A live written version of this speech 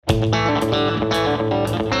Welcome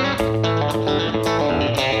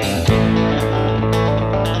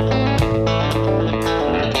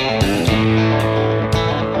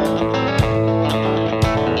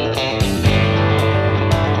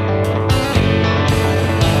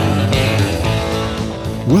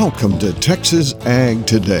to Texas Ag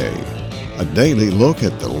Today, a daily look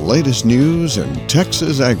at the latest news in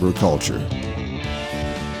Texas agriculture.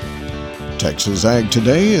 Texas Ag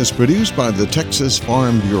Today is produced by the Texas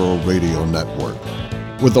Farm Bureau Radio Network,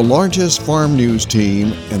 with the largest farm news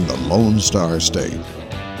team in the Lone Star State.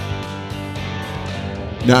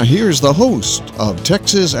 Now here's the host of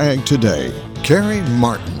Texas Ag Today, Kerry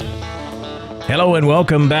Martin. Hello and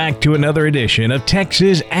welcome back to another edition of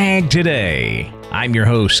Texas Ag Today. I'm your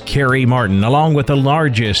host, Kerry Martin, along with the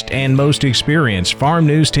largest and most experienced farm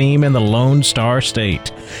news team in the Lone Star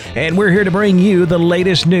State. And we're here to bring you the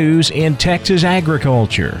latest news in Texas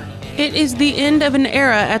agriculture. It is the end of an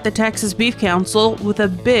era at the Texas Beef Council with a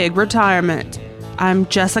big retirement. I'm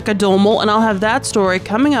Jessica Domel, and I'll have that story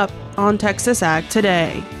coming up on Texas Ag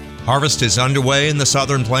Today. Harvest is underway in the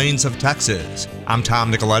southern plains of Texas. I'm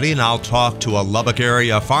Tom Nicoletti, and I'll talk to a Lubbock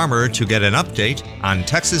area farmer to get an update on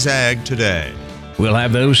Texas Ag Today. We'll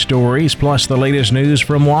have those stories, plus the latest news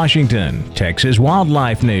from Washington, Texas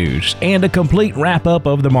wildlife news, and a complete wrap-up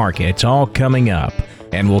of the markets all coming up.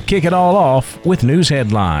 And we'll kick it all off with news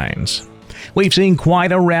headlines. We've seen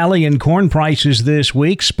quite a rally in corn prices this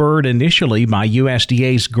week, spurred initially by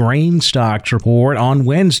USDA's grain stocks report on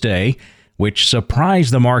Wednesday, which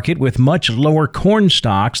surprised the market with much lower corn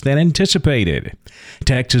stocks than anticipated.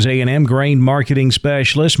 Texas A&M grain marketing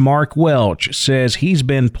specialist Mark Welch says he's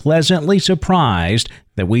been pleasantly surprised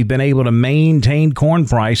that we've been able to maintain corn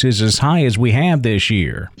prices as high as we have this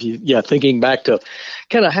year. Yeah, thinking back to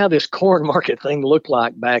kind of how this corn market thing looked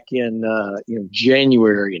like back in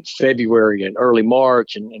January and February and early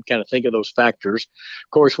March, and kind of think of those factors. Of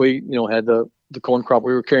course, we had the corn crop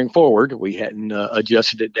we were carrying forward. We hadn't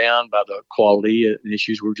adjusted it down by the quality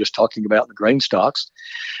issues we were just talking about in the grain stocks.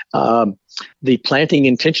 The planting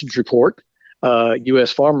intentions report,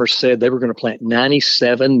 U.S. farmers said they were going to plant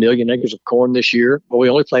 97 million acres of corn this year, but we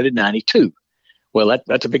only planted 92. Well,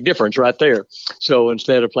 that's a big difference right there. So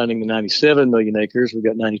instead of planting the 97 million acres, we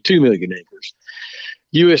got 92 million acres.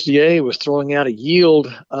 USDA was throwing out a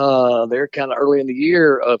yield there kind of early in the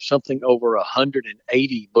year of something over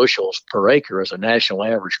 180 bushels per acre as a national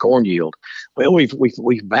average corn yield. Well,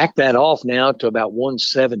 we've backed that off now to about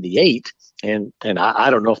 178, and I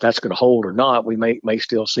don't know if that's going to hold or not. We may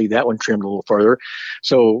still see that one trimmed a little further.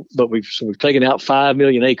 But we've taken out 5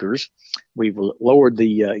 million acres. We've lowered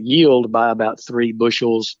the yield by about 3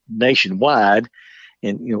 bushels nationwide,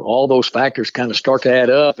 and all those factors kind of start to add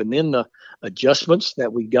up, and then the adjustments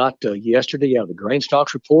that we got yesterday out of the grain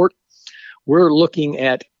stocks report, we're looking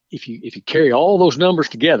at, if you carry all those numbers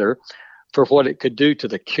together for what it could do to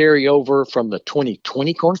the carryover from the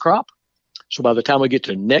 2020 corn crop. So by the time we get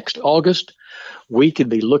to next August, we could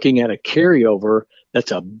be looking at a carryover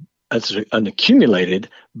that's an accumulated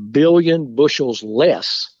billion bushels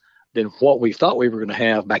less than what we thought we were going to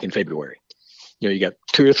have back in February. You got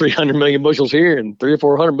 200 or 300 million bushels here and 300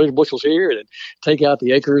 or 400 million bushels here, and take out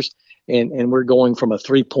the acres. And we're going from a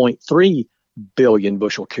 3.3 billion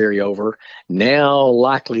bushel carryover. Now,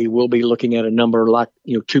 likely, we'll be looking at a number like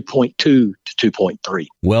 2.2 to 2.3.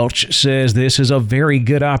 Welch says this is a very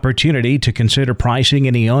good opportunity to consider pricing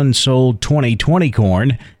any unsold 2020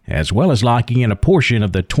 corn, as well as locking in a portion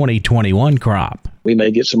of the 2021 crop. We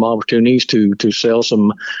may get some opportunities to sell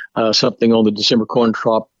something on the December corn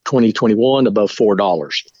crop 2021 above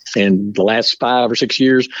 $4. And the last 5 or 6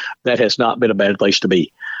 years, that has not been a bad place to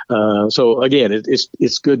be. So again,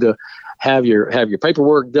 it's good to have your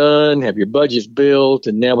paperwork done, have your budgets built,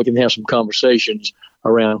 and now we can have some conversations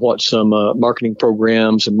around what some marketing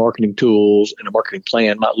programs and marketing tools and a marketing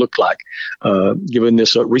plan might look like, given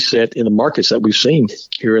this reset in the markets that we've seen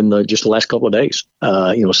here in just the last couple of days.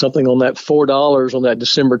 Something on that $4 on that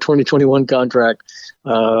December 2021 contract.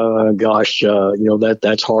 That's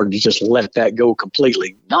hard to just let that go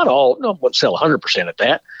completely. Not all, no, wouldn't sell 100% at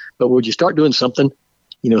that, but would you start doing something?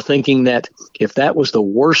 Thinking that if that was the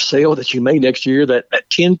worst sale that you made next year, that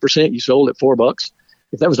 10% you sold at $4,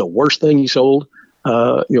 if that was the worst thing you sold,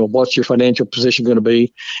 what's your financial position going to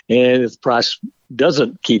be? And if the price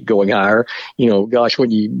doesn't keep going higher,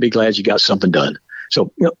 wouldn't you be glad you got something done?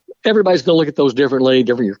 So, everybody's going to look at those differently,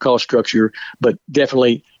 different your cost structure, but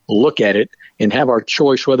definitely look at it and have our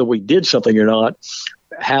choice whether we did something or not,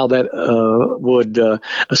 how that would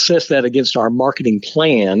assess that against our marketing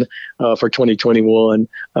plan for 2021,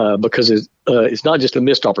 because it's not just a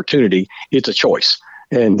missed opportunity, it's a choice.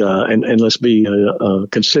 and let's be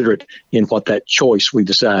considerate in what that choice we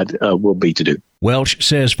decide will be to do. Welch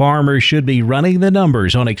says farmers should be running the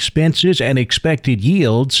numbers on expenses and expected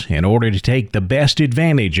yields in order to take the best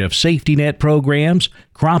advantage of safety net programs,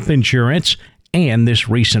 crop insurance, and this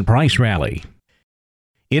recent price rally.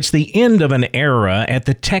 It's the end of an era at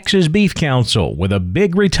the Texas Beef Council with a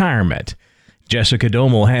big retirement. Jessica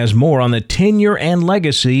Domel has more on the tenure and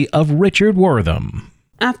legacy of Richard Wortham.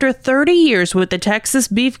 After 30 years with the Texas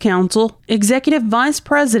Beef Council, Executive Vice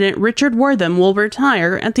President Richard Wortham will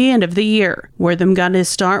retire at the end of the year. Wortham got his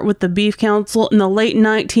start with the Beef Council in the late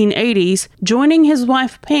 1980s, joining his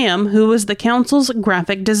wife Pam, who was the council's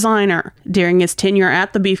graphic designer. During his tenure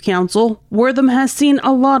at the Beef Council, Wortham has seen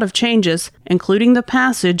a lot of changes, including the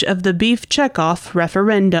passage of the beef checkoff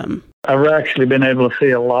referendum. I've actually been able to see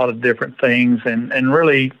a lot of different things and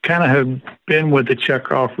really kind of have been with the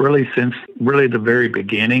checkoff really since really the very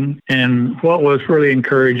beginning. And what was really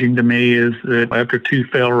encouraging to me is that after two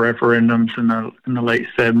failed referendums in the late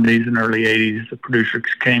 70s and early 80s, the producers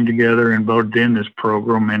came together and voted in this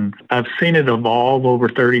program. And I've seen it evolve over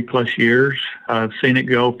 30 plus years. I've seen it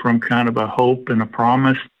go from kind of a hope and a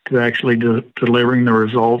promise to actually delivering the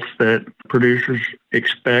results that producers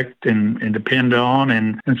expect and depend on.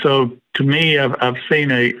 And so to me, I've seen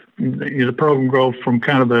the program grow from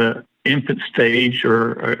kind of a infant stage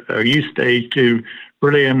or a youth stage to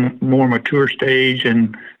really a more mature stage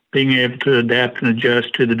and being able to adapt and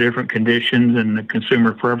adjust to the different conditions and the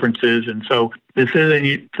consumer preferences. And so this isn't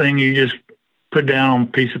anything you just put down on a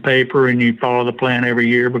piece of paper and you follow the plan every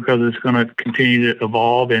year, because it's going to continue to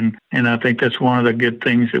evolve. And I think that's one of the good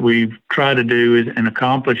things that we've tried to do and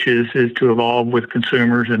accomplish is to evolve with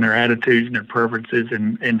consumers and their attitudes and their preferences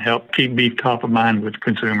and help keep beef top of mind with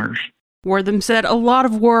consumers. Wortham said a lot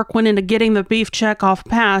of work went into getting the beef checkoff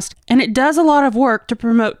passed, and it does a lot of work to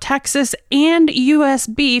promote Texas and U.S.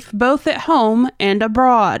 beef both at home and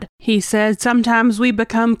abroad. He said sometimes we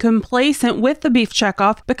become complacent with the beef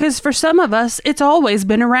checkoff because for some of us, it's always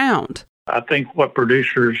been around. I think what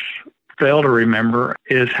producers fail to remember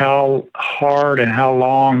is how hard and how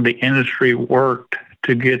long the industry worked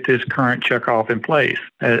to get this current checkoff in place.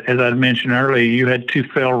 As I mentioned earlier, you had two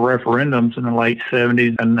failed referendums in the late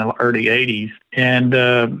 70s and the early 80s. And,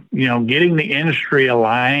 getting the industry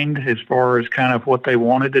aligned as far as kind of what they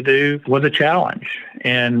wanted to do was a challenge.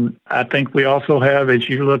 And I think we also have, as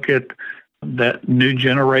you look at that new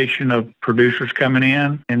generation of producers coming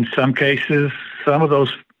in some cases, some of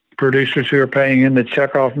those producers who are paying in the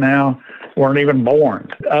checkoff now weren't even born.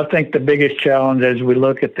 I think the biggest challenge as we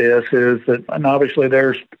look at this is that, and obviously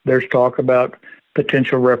there's talk about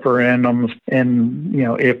potential referendums, and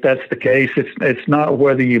if that's the case, it's not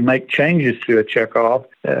whether you make changes to a checkoff,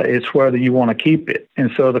 it's whether you want to keep it.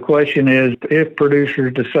 And so the question is, if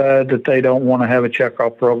producers decide that they don't want to have a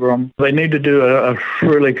checkoff program, they need to do a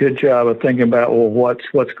really good job of thinking about, well,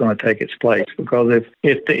 what's going to take its place, because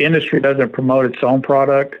if the industry doesn't promote its own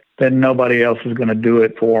product, then nobody else is going to do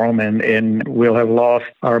it for them, and we'll have lost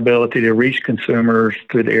our ability to reach consumers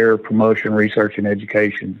through the area of promotion, research, and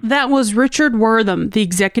education. That was Richard Wortham, the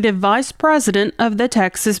Executive Vice President of the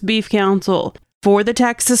Texas Beef Council. For the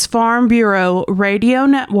Texas Farm Bureau Radio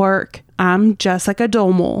Network, I'm Jessica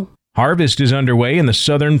Domel. Harvest is underway in the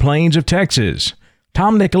southern plains of Texas.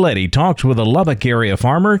 Tom Nicoletti talks with a Lubbock area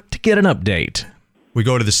farmer to get an update. We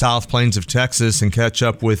go to the South Plains of Texas and catch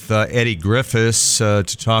up with Eddie Griffiths to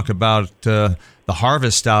talk about the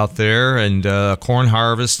harvest out there. And corn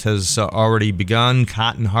harvest has already begun.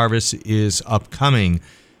 Cotton harvest is upcoming.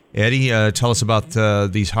 Eddie, tell us about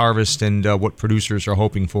these harvests and what producers are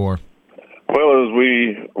hoping for. Well, as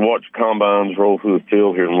we watch combines roll through the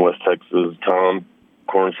field here in West Texas, Tom,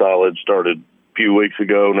 corn silage started a few weeks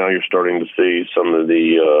ago. Now you're starting to see some of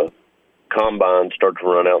the combines start to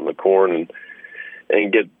run out in the corn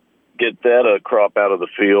and get that crop out of the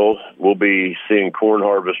field. We'll be seeing corn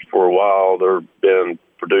harvest for a while. There have been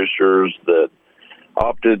producers that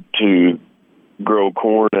opted to grow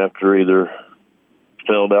corn after either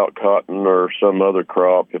failed out cotton or some other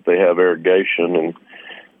crop if they have irrigation, and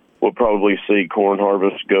we'll probably see corn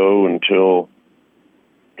harvest go until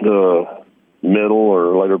the middle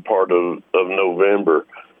or later part of November.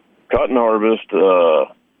 Cotton harvest,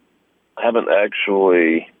 haven't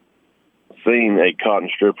actually seen a cotton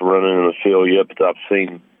stripper running in the field yet, but I've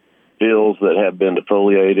seen fields that have been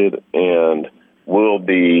defoliated and will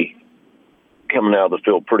be coming out of the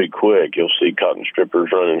field pretty quick. You'll see cotton strippers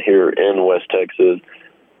running here in West Texas.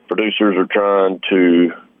 Producers are trying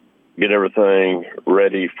to get everything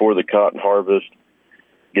ready for the cotton harvest,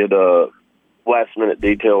 get last-minute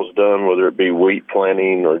details done, whether it be wheat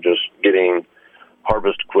planting or just getting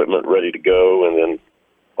harvest equipment ready to go, and then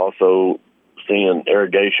Also seeing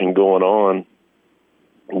irrigation going on,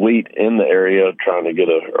 wheat in the area, trying to get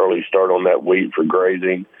an early start on that wheat for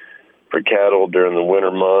grazing for cattle during the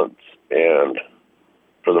winter months. And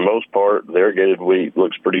for the most part, the irrigated wheat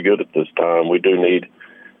looks pretty good at this time. We do need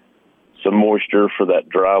some moisture for that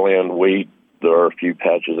dry land wheat. There are a few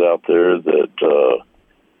patches out there that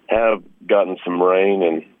have gotten some rain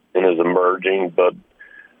and is emerging, but to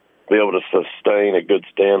be able to sustain a good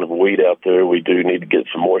stand of wheat out there, we do need to get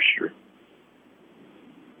some moisture.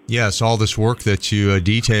 Yes, all this work that you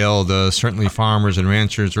detailed, certainly farmers and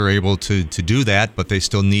ranchers are able to do that, but they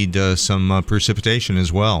still need some precipitation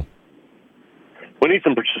as well. We need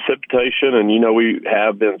some precipitation, and, we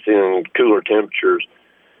have been seeing cooler temperatures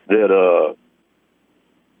that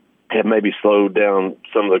have maybe slowed down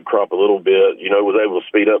some of the crop a little bit. It was able to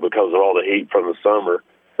speed up because of all the heat from the summer.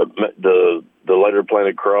 But the later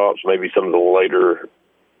planted crops, maybe some of the later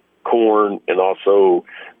corn and also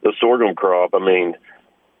the sorghum crop,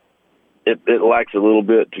 it lacks a little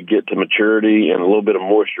bit to get to maturity, and a little bit of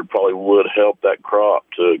moisture probably would help that crop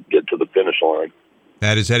to get to the finish line.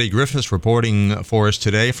 That is Eddie Griffiths reporting for us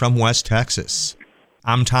today from West Texas.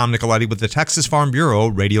 I'm Tom Nicoletti with the Texas Farm Bureau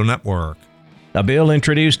Radio Network. A bill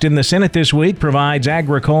introduced in the Senate this week provides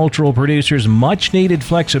agricultural producers much-needed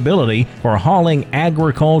flexibility for hauling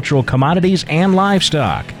agricultural commodities and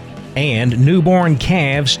livestock. And newborn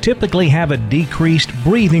calves typically have a decreased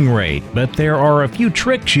breathing rate, but there are a few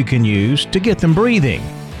tricks you can use to get them breathing.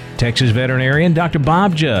 Texas veterinarian Dr.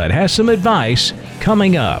 Bob Judd has some advice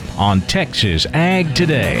coming up on Texas Ag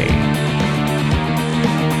Today.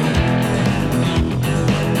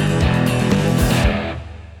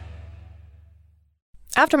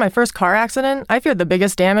 After my first car accident, I feared the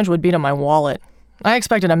biggest damage would be to my wallet. I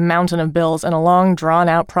expected a mountain of bills and a long,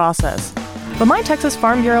 drawn-out process. But my Texas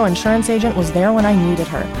Farm Bureau insurance agent was there when I needed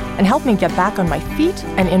her and helped me get back on my feet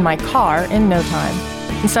and in my car in no time.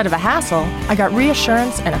 Instead of a hassle, I got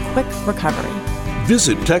reassurance and a quick recovery.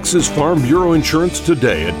 Visit Texas Farm Bureau Insurance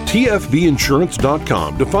today at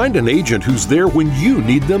tfbinsurance.com to find an agent who's there when you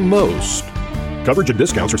need them most. Coverage and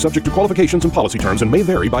discounts are subject to qualifications and policy terms and may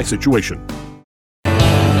vary by situation.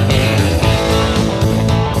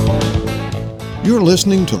 You're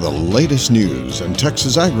listening to the latest news in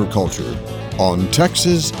Texas agriculture on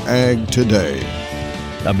Texas Ag Today.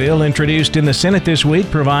 A bill introduced in the Senate this week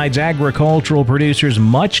provides agricultural producers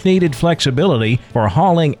much-needed flexibility for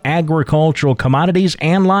hauling agricultural commodities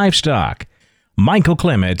and livestock. Michael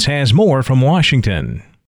Clements has more from Washington.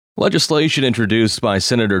 Legislation introduced by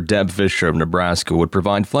Senator Deb Fischer of Nebraska would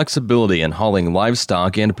provide flexibility in hauling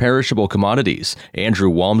livestock and perishable commodities. Andrew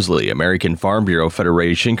Walmsley, American Farm Bureau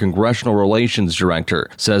Federation Congressional Relations Director,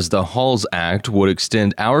 says the HALS Act would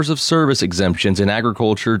extend hours of service exemptions in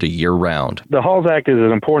agriculture to year-round. The HALS Act is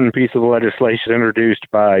an important piece of legislation introduced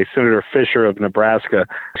by Senator Fischer of Nebraska.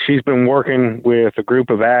 She's been working with a group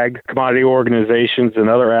of ag commodity organizations and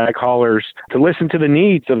other ag haulers to listen to the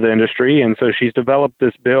needs of the industry, and so she's developed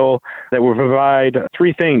this bill that will provide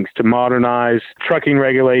three things to modernize trucking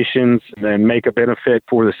regulations and make a benefit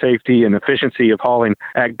for the safety and efficiency of hauling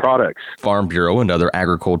ag products. Farm Bureau and other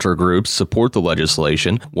agriculture groups support the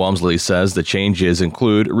legislation. Walmsley says the changes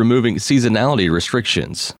include removing seasonality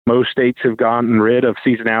restrictions. Most states have gotten rid of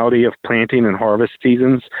seasonality of planting and harvest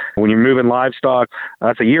seasons. When you're moving livestock,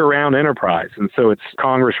 that's a year-round enterprise. And so it's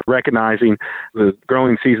Congress recognizing the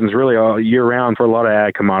growing seasons really all year-round for a lot of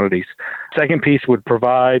ag commodities. Second piece would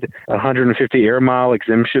provide a 150 air mile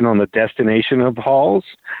exemption on the destination of hauls.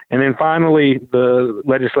 And then finally, the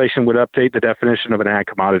legislation would update the definition of an ag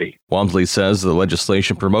commodity. Walmsley says the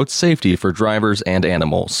legislation promotes safety for drivers and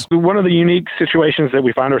animals. One of the unique situations that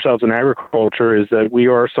we find ourselves in agriculture is that we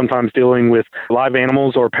are sometimes dealing with live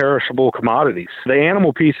animals or perishable commodities. The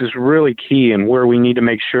animal piece is really key, and where we need to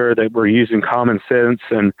make sure that we're using common sense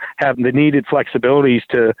and have the needed flexibilities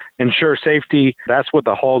to ensure safety. That's what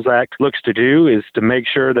the HALS Act looks to do, is to make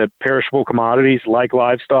sure that perishable commodities like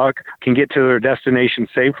livestock can get to their destination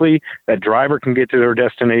safely, that driver can get to their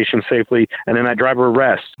destination safely, and then that driver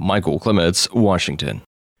rests. Michael Clements, Washington.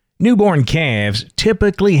 Newborn calves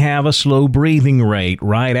typically have a slow breathing rate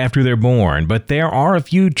right after they're born, but there are a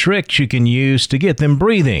few tricks you can use to get them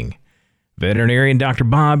breathing. Veterinarian Dr.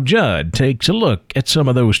 Bob Judd takes a look at some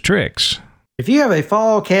of those tricks. If you have a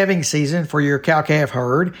fall calving season for your cow-calf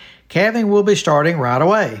herd, calving will be starting right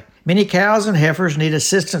away. Many cows and heifers need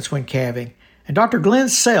assistance when calving, and Dr. Glenn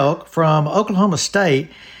Selk from Oklahoma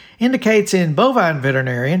State indicates in Bovine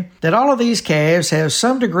Veterinarian that all of these calves have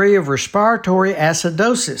some degree of respiratory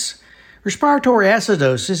acidosis. Respiratory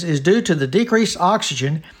acidosis is due to the decreased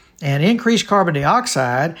oxygen and increased carbon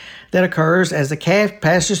dioxide that occurs as the calf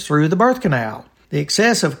passes through the birth canal. The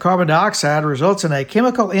excess of carbon dioxide results in a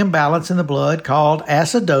chemical imbalance in the blood called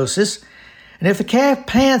acidosis, and if the calf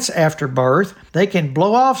pants after birth, they can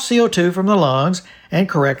blow off CO2 from the lungs and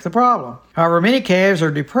correct the problem. However, many calves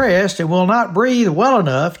are depressed and will not breathe well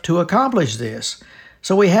enough to accomplish this,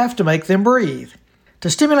 so we have to make them breathe. To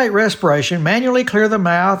stimulate respiration, manually clear the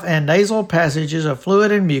mouth and nasal passages of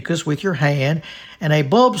fluid and mucus with your hand and a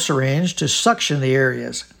bulb syringe to suction the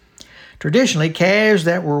areas. Traditionally, calves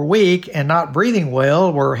that were weak and not breathing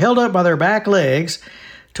well were held up by their back legs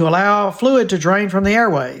to allow fluid to drain from the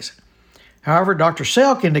airways. However, Dr.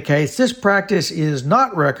 Selk indicates this practice is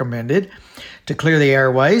not recommended to clear the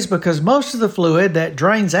airways because most of the fluid that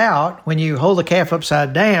drains out when you hold the calf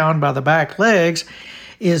upside down by the back legs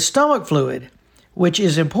is stomach fluid, which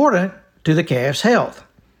is important to the calf's health.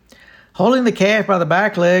 Holding the calf by the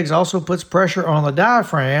back legs also puts pressure on the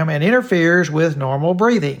diaphragm and interferes with normal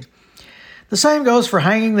breathing. The same goes for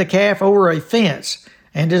hanging the calf over a fence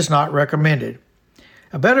and is not recommended.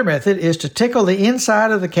 A better method is to tickle the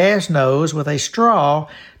inside of the calf's nose with a straw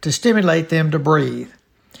to stimulate them to breathe.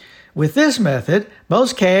 With this method,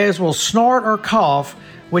 most calves will snort or cough,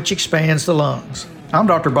 which expands the lungs. I'm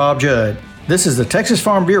Dr. Bob Judd. This is the Texas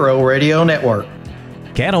Farm Bureau Radio Network.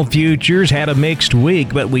 Cattle futures had a mixed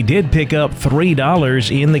week, but we did pick up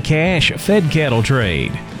 $3 in the cash fed cattle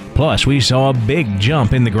trade. Plus, we saw a big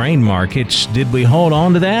jump in the grain markets. Did we hold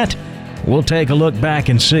on to that? We'll take a look back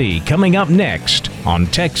and see. Coming up next on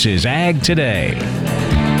Texas Ag Today.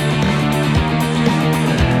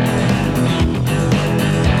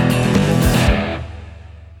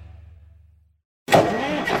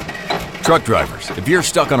 Truck drivers, if you're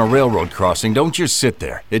stuck on a railroad crossing, don't just sit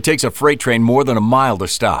there. It takes a freight train more than a mile to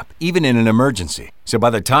stop, even in an emergency. So by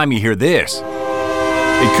the time you hear this,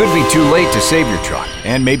 it could be too late to save your truck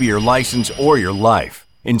and maybe your license or your life.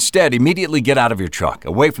 Instead, immediately get out of your truck,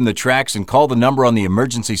 away from the tracks, and call the number on the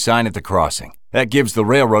emergency sign at the crossing. That gives the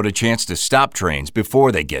railroad a chance to stop trains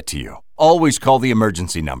before they get to you. Always call the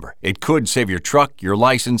emergency number. It could save your truck, your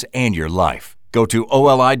license, and your life. Go to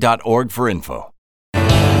oli.org for info.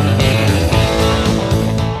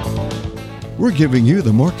 We're giving you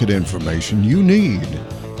the market information you need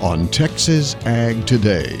on Texas Ag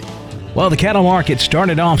Today. Well, the cattle market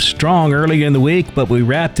started off strong early in the week, but we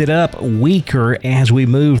wrapped it up weaker as we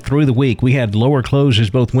moved through the week. We had lower closes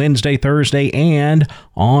both Wednesday, Thursday, and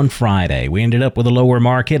on Friday. We ended up with a lower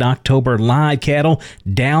market. October live cattle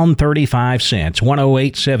down 35 cents,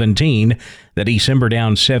 108.17. The December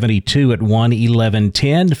down 72 at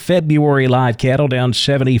 111.10. February live cattle down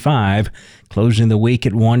 75, closing the week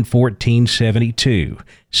at 114.72.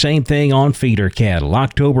 Same thing on feeder cattle.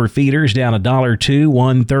 October feeders down $1.02,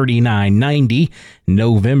 139.90.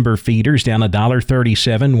 November feeders down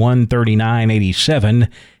 $1.37, 139.87.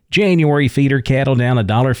 January feeder cattle down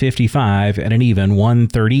 $1.55 at an even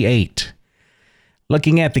 138.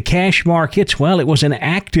 Looking at the cash markets, well, it was an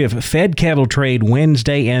active fed cattle trade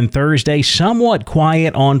Wednesday and Thursday, somewhat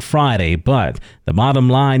quiet on Friday, but the bottom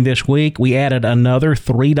line this week, we added another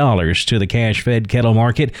 $3 to the cash fed cattle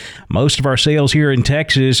market. Most of our sales here in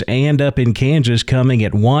Texas and up in Kansas coming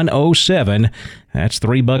at 107. That's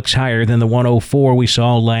 $3 higher than the 104 we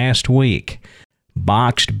saw last week.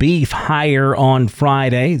 Boxed beef higher on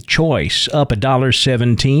Friday. Choice up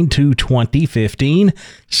 $1.17, $220.15.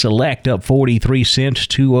 Select up 43 cents,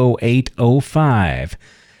 $208.05.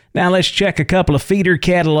 Now let's check a couple of feeder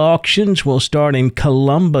cattle auctions. We'll start in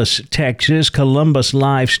Columbus, Texas. Columbus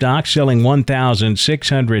Livestock selling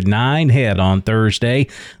 1,609 head on Thursday.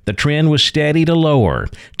 The trend was steady to lower.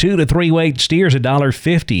 2 to 3 weight steers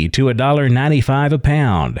 $1.50 to $1.95 a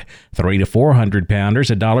pound. 3 to 400 pounders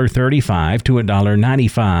 $1.35 to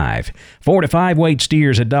 $1.95. 4 to 5 weight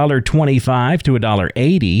steers $1.25 to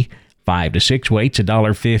 $1.80. 5 to 6 weights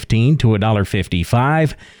 $1.15 to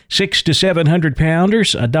 $1.55. 6 to 700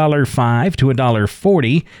 pounders $1.05 to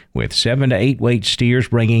 $1.40, with 7 to 8 weight steers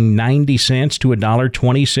bringing 90 cents to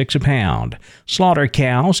 $1.26 a pound. Slaughter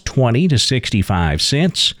cows 20 to 65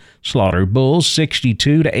 cents. Slaughter bulls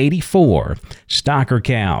 62 to 84. Stocker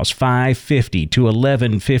cows $5.50 to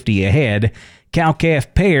 $11.50 a head.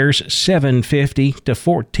 Cow-calf pairs $7.50 to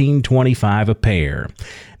 $14.25 a pair.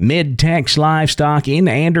 Mid-Tex livestock in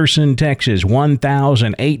Anderson, Texas,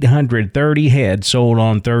 1,830 head sold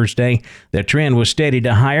on Thursday. The trend was steady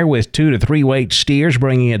to higher, with 2 to 3 weight steers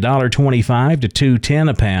bringing $1.25 to $2.10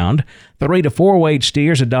 a pound. 3 to 4 weight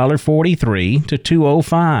steers $1.43 to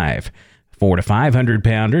 $2.05. 4 to 500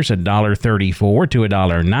 pounders, $1.34 to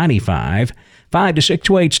 $1.95. 5 to 6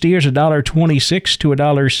 weight steers, $1.26 to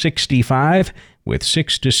 $1.65, with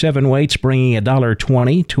 6 to 7 weights bringing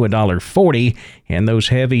 $1.20 to $1.40, and those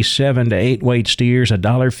heavy 7 to 8 weight steers,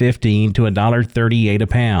 $1.15 to $1.38 a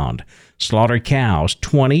pound. Slaughter cows,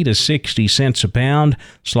 20 to 60 cents a pound.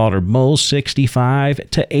 Slaughter bulls, 65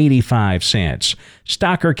 to 85 cents.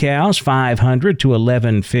 Stocker cows, 500 to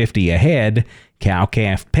 1150 a head.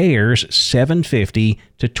 Cow-calf pairs, $7.50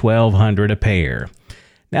 to $1,200 a pair.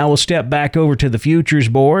 Now we'll step back over to the futures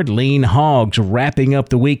board. Lean hogs wrapping up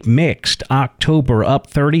the week mixed. October up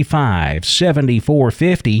 35,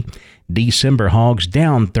 74.50. December hogs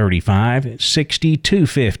down 35,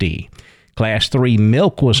 62.50. Class 3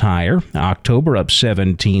 milk was higher. October up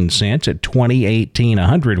 17 cents at 20.18 a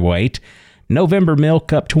hundredweight. November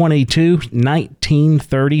milk up 22,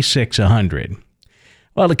 19.36 a hundred.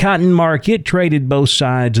 Well, the cotton market traded both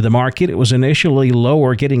sides of the market. It was initially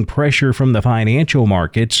lower, getting pressure from the financial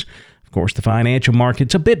markets. Of course, the financial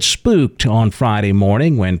market's a bit spooked on Friday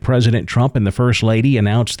morning when President Trump and the First Lady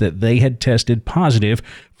announced that they had tested positive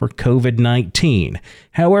for COVID-19.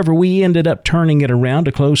 However, we ended up turning it around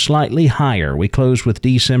to close slightly higher. We closed with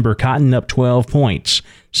December cotton up 12 points,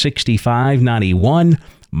 65.91.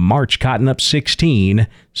 March cotton up 16,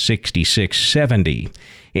 66.70.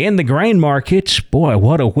 In the grain markets, boy,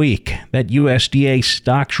 what a week. That USDA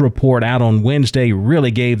stocks report out on Wednesday really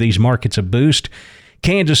gave these markets a boost.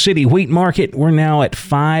 Kansas City wheat market, we're now at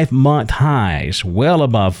 5-month highs, well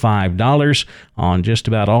above $5 on just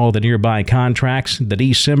about all the nearby contracts. The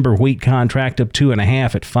December wheat contract up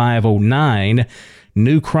 2.5 at $5.09.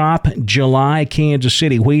 New crop July Kansas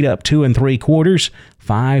City wheat up 2 3/4,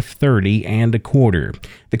 $5.30 1/4.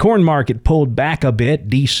 The corn market pulled back a bit.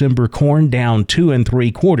 December corn down 2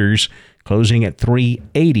 3/4, closing at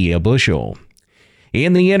 $3.80 a bushel.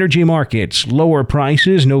 In the energy markets, lower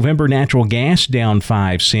prices. November natural gas down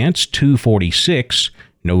 5 cents, $2.46.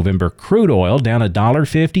 November crude oil down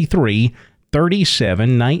 $1.53,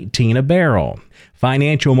 $37.19 a barrel.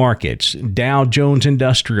 Financial markets, Dow Jones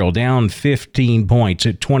Industrial down 15 points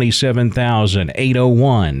at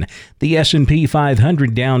 27,801. The S&P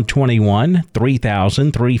 500 down 21,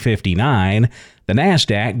 3,359. The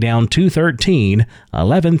Nasdaq down 213,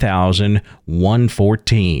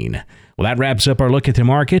 11,114. Well, that wraps up our look at the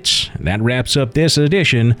markets. That wraps up this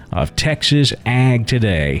edition of Texas Ag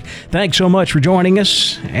Today. Thanks so much for joining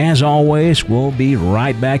us. As always, we'll be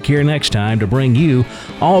right back here next time to bring you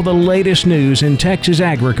all the latest news in Texas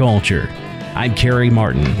agriculture. I'm Kerry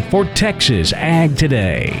Martin for Texas Ag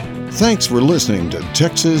Today. Thanks for listening to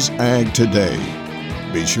Texas Ag Today.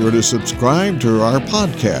 Be sure to subscribe to our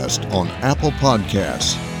podcast on Apple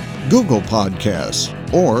Podcasts, Google Podcasts,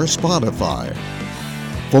 or Spotify.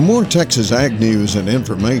 For more Texas Ag news and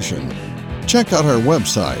information, check out our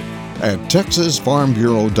website at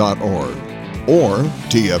texasfarmbureau.org or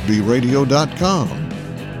tfbradio.com.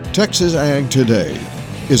 Texas Ag Today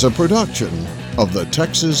is a production of the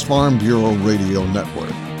Texas Farm Bureau Radio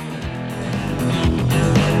Network.